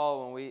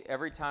baseball,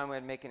 every time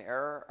we'd make an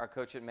error, our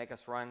coach would make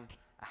us run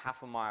a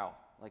half a mile,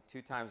 like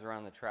 2 times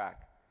around the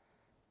track.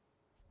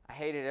 I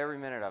hated every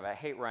minute of it. I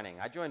hate running.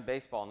 I joined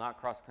baseball, not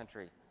cross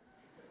country.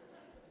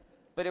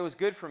 But it was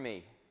good for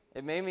me.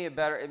 It made me in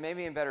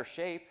better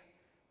shape,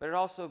 but it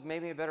also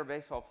made me a better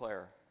baseball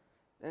player.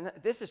 And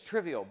this is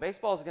trivial.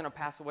 Baseball is going to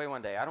pass away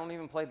one day. I don't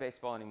even play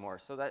baseball anymore,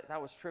 so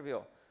that was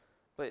trivial.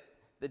 But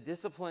the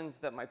disciplines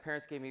that my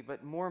parents gave me,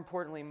 but most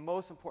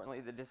importantly,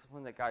 the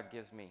discipline that God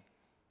gives me.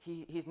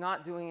 He's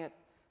not doing it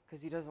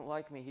because he doesn't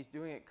like me. He's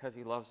doing it because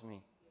he loves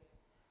me.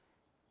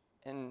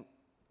 And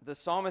the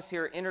psalmist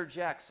here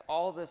interjects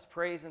all this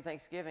praise and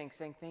thanksgiving,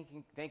 saying,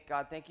 thank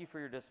God, thank you for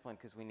your discipline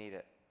because we need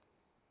it.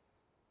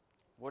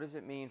 What does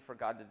it mean for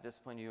God to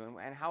discipline you?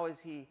 And how is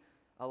he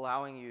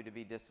allowing you to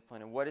be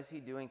disciplined? And what is he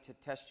doing to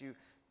test you,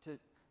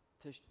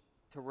 to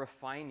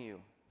refine you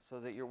so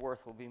that your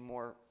worth will be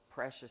more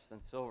precious than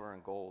silver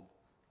and gold,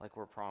 like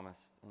we're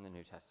promised in the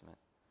New Testament?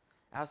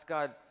 Ask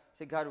God,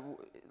 say, God,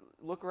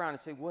 look around and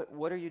say,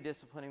 what are you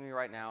disciplining me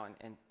right now?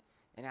 And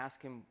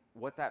ask him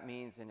what that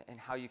means and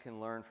how you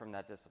can learn from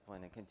that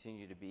discipline and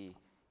continue to be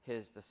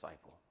his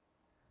disciple.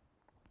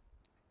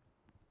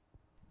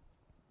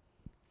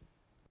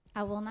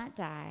 I will not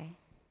die.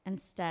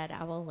 Instead,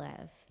 I will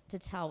live to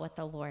tell what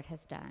the Lord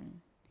has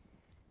done.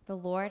 The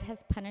Lord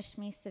has punished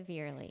me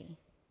severely,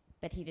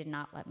 but he did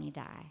not let me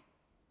die.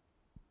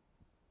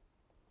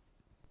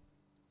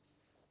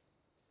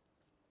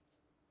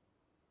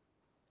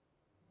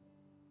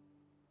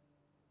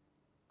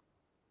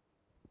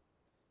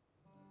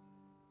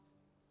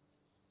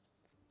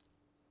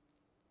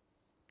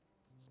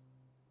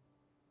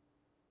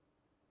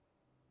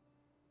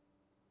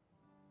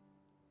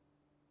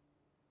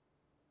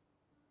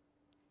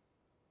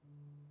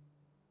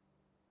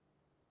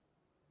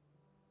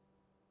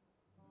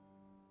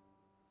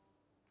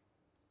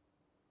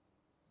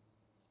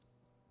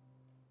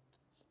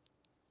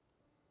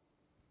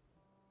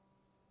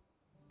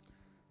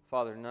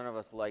 Father, none of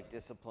us like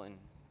discipline,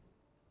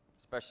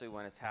 especially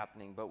when it's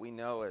happening, but we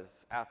know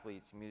as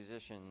athletes,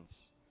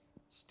 musicians,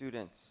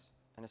 students,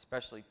 and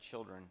especially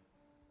children,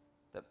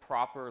 that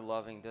proper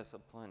loving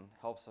discipline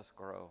helps us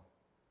grow,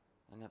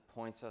 and it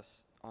points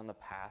us on the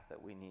path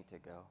that we need to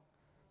go.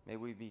 May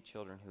we be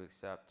children who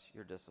accept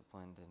your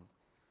discipline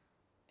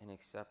and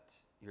accept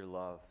your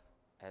love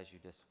as you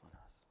discipline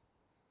us.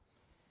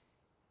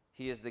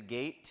 He is the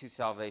gate to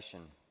salvation.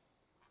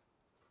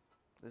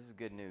 This is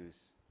good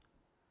news.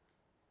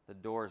 The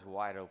door is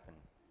wide open.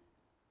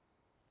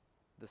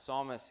 The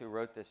psalmist who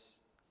wrote this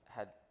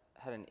had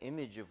an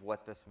image of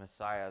what this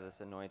Messiah,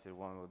 this anointed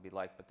one, would be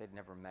like, but they'd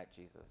never met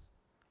Jesus.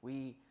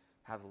 We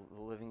have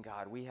the living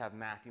God. We have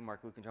Matthew,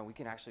 Mark, Luke, and John. We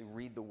can actually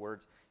read the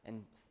words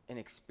and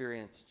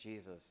experience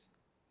Jesus.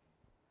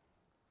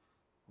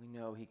 We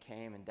know he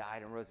came and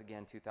died and rose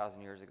again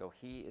 2,000 years ago.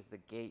 He is the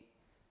gate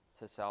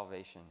to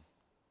salvation.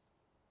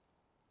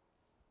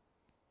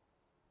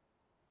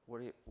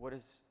 What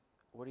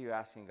are you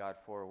asking God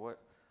for?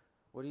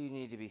 What do you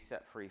need to be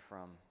set free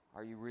from?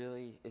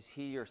 Is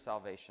he your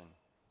salvation?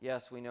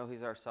 Yes, we know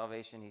he's our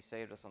salvation. He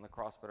saved us on the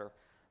cross, but are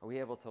we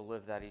able to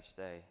live that each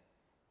day?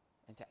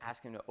 And to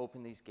ask him to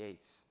open these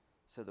gates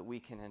so that we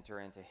can enter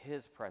into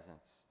his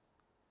presence.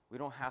 We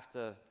don't have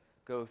to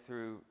go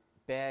through,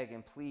 beg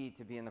and plead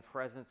to be in the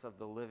presence of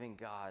the living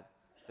God,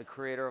 the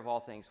creator of all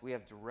things. We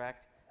have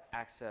direct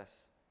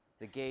access.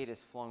 The gate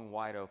is flung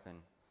wide open.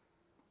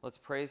 Let's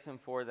praise him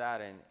for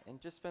that and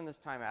just spend this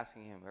time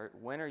asking him,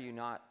 when are you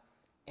not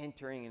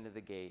entering into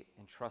the gate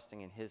and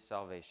trusting in his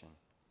salvation?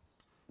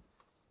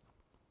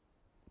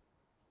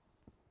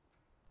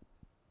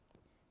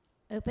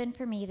 Open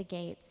for me the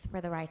gates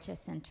where the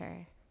righteous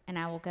enter, and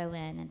I will go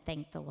in and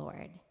thank the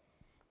Lord.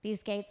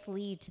 These gates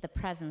lead to the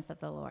presence of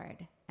the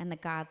Lord, and the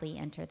godly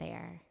enter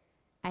there.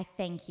 I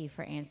thank you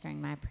for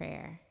answering my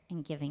prayer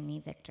and giving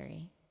me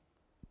victory.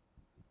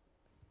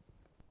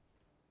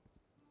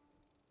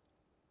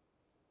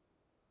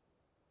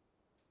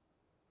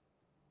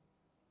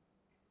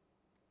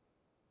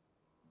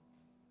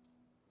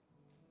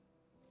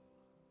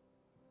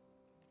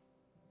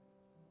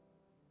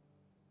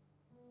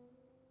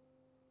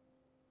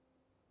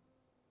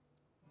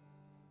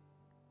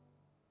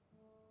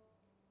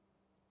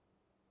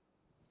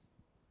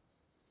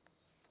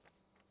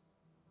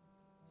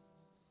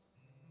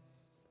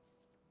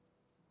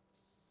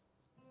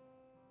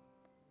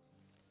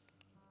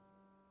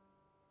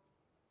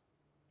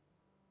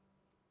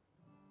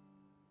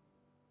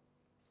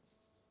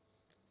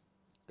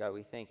 God,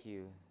 we thank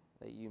you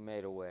that you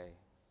made a way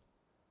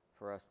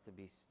for us to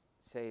be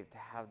saved, to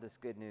have this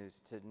good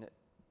news,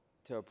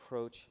 to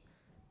approach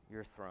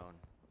your throne.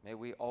 May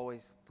we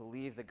always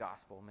believe the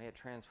gospel. May it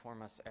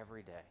transform us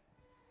every day.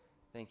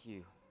 Thank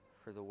you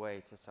for the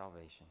way to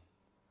salvation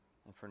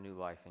and for new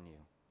life in you.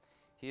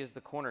 He is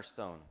the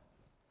cornerstone.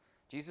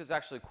 Jesus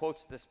actually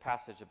quotes this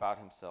passage about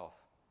himself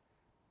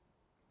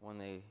when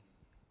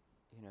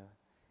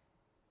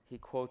he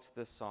quotes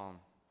this psalm.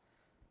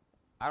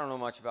 I don't know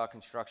much about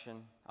construction.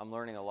 I'm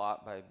learning a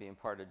lot by being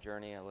part of the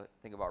journey. I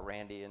think about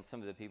Randy and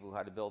some of the people who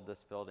had to build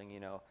this building.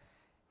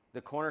 The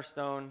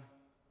cornerstone,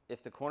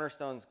 if the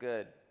cornerstone's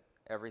good,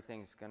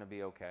 everything's going to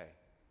be okay.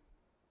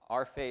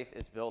 Our faith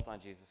is built on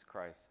Jesus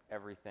Christ.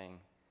 Everything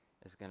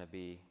is going to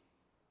be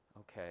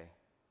okay.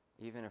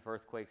 Even if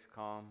earthquakes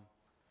come,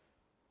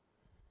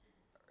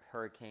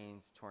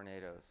 hurricanes,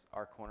 tornadoes,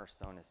 our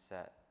cornerstone is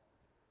set.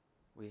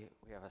 We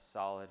have a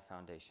solid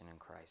foundation in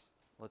Christ.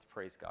 Let's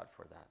praise God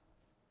for that.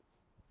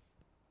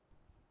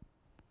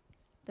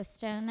 The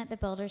stone that the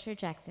builders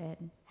rejected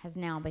has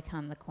now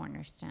become the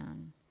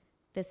cornerstone.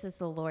 This is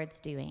the Lord's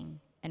doing,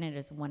 and it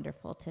is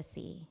wonderful to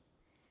see.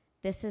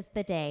 This is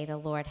the day the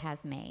Lord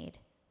has made.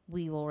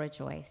 We will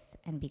rejoice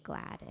and be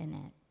glad in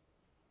it.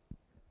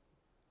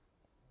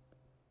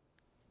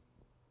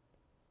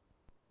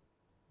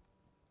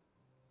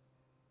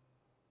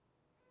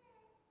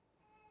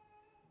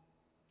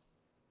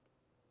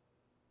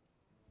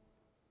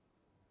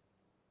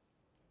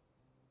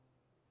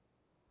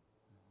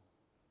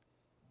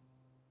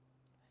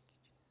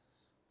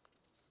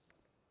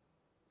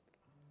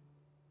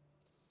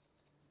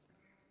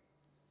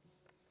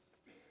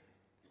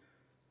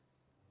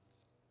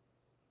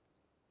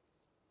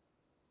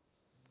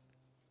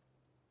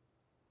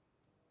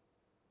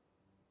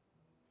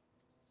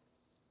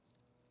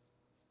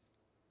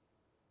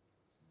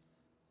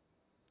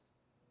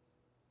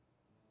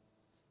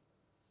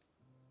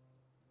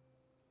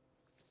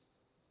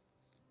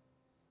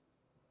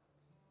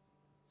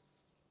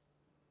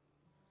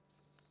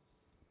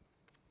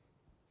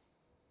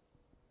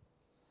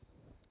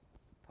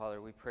 Father,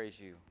 we praise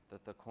you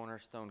that the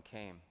cornerstone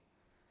came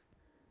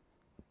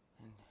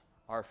and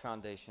our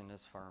foundation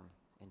is firm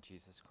in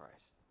Jesus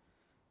Christ.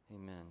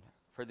 Amen.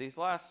 For these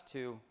last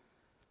two,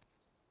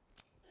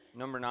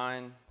 number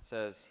 9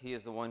 says, he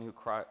is the one who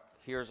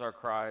hears our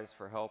cries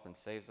for help and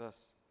saves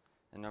us.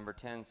 And number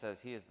 10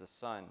 says, he is the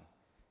sun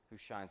who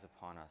shines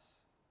upon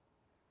us.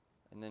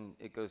 And then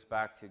it goes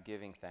back to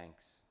giving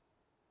thanks.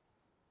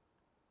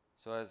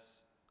 So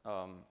as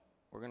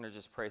we're going to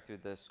just pray through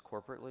this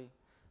corporately,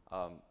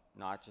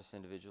 not just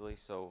individually.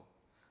 So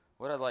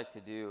what I'd like to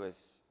do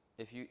is,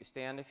 if you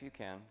stand if you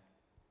can,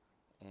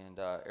 and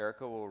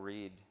Erica will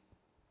read.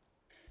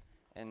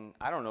 And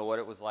I don't know what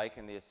it was like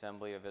in the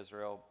assembly of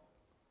Israel.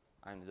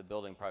 The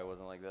building probably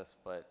wasn't like this,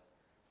 but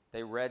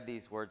they read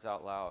these words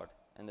out loud,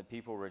 and the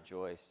people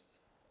rejoiced.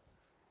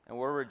 And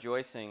we're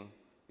rejoicing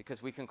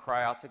because we can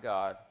cry out to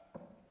God,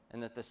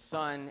 and that the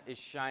sun is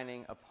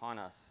shining upon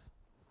us.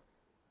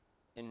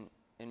 In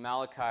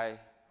Malachi,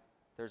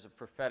 there's a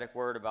prophetic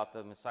word about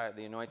the Messiah,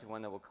 the anointed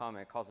one that will come,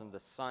 and it calls him the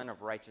Son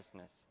of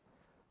Righteousness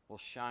will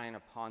shine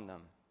upon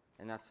them.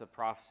 And that's a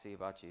prophecy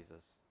about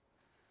Jesus.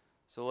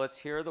 So let's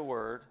hear the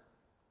word,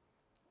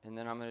 and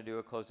then I'm going to do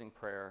a closing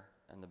prayer,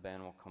 and the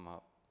band will come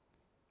up.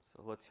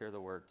 So let's hear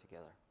the word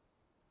together.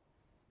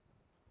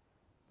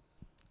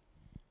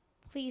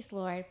 Please,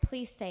 Lord,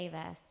 please save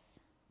us.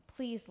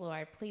 Please,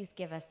 Lord, please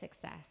give us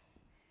success.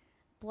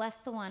 Bless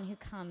the one who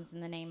comes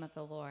in the name of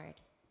the Lord.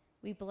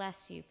 We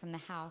bless you from the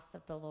house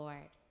of the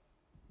Lord.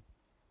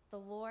 The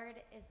Lord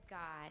is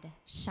God,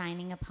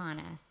 shining upon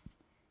us.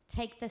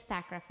 Take the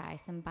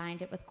sacrifice and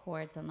bind it with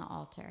cords on the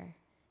altar.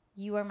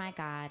 You are my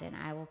God, and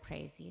I will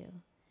praise you.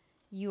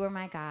 You are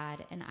my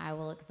God, and I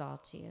will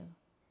exalt you.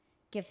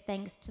 Give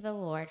thanks to the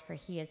Lord, for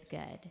he is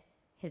good.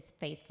 His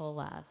faithful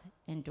love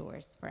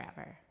endures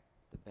forever.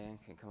 The band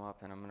can come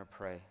up, and I'm going to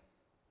pray.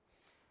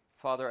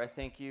 Father, I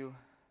thank you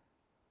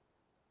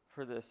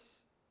for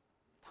this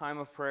time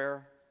of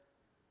prayer.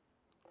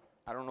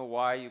 I don't know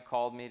why you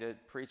called me to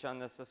preach on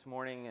this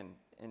morning,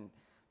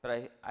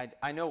 but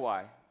I know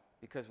why,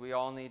 because we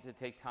all need to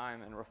take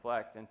time and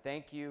reflect and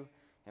thank you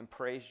and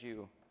praise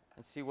you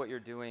and see what you're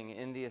doing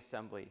in the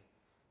assembly,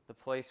 the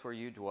place where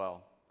you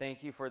dwell.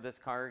 Thank you for this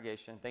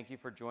congregation. Thank you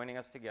for joining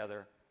us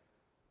together.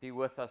 Be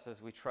with us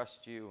as we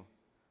trust you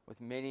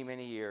with many,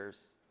 many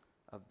years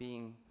of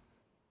being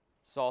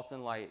salt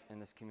and light in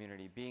this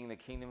community, being the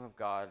kingdom of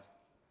God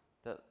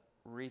that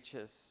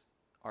reaches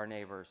our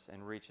neighbors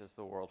and reaches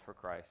the world for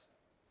Christ.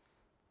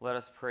 Let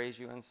us praise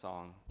you in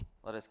song.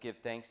 Let us give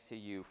thanks to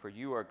you, for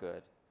you are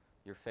good.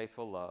 Your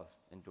faithful love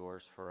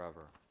endures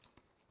forever.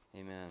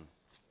 Amen.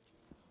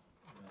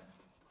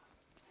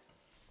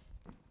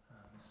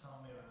 This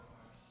song may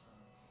require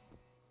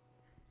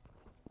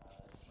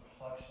some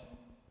reflection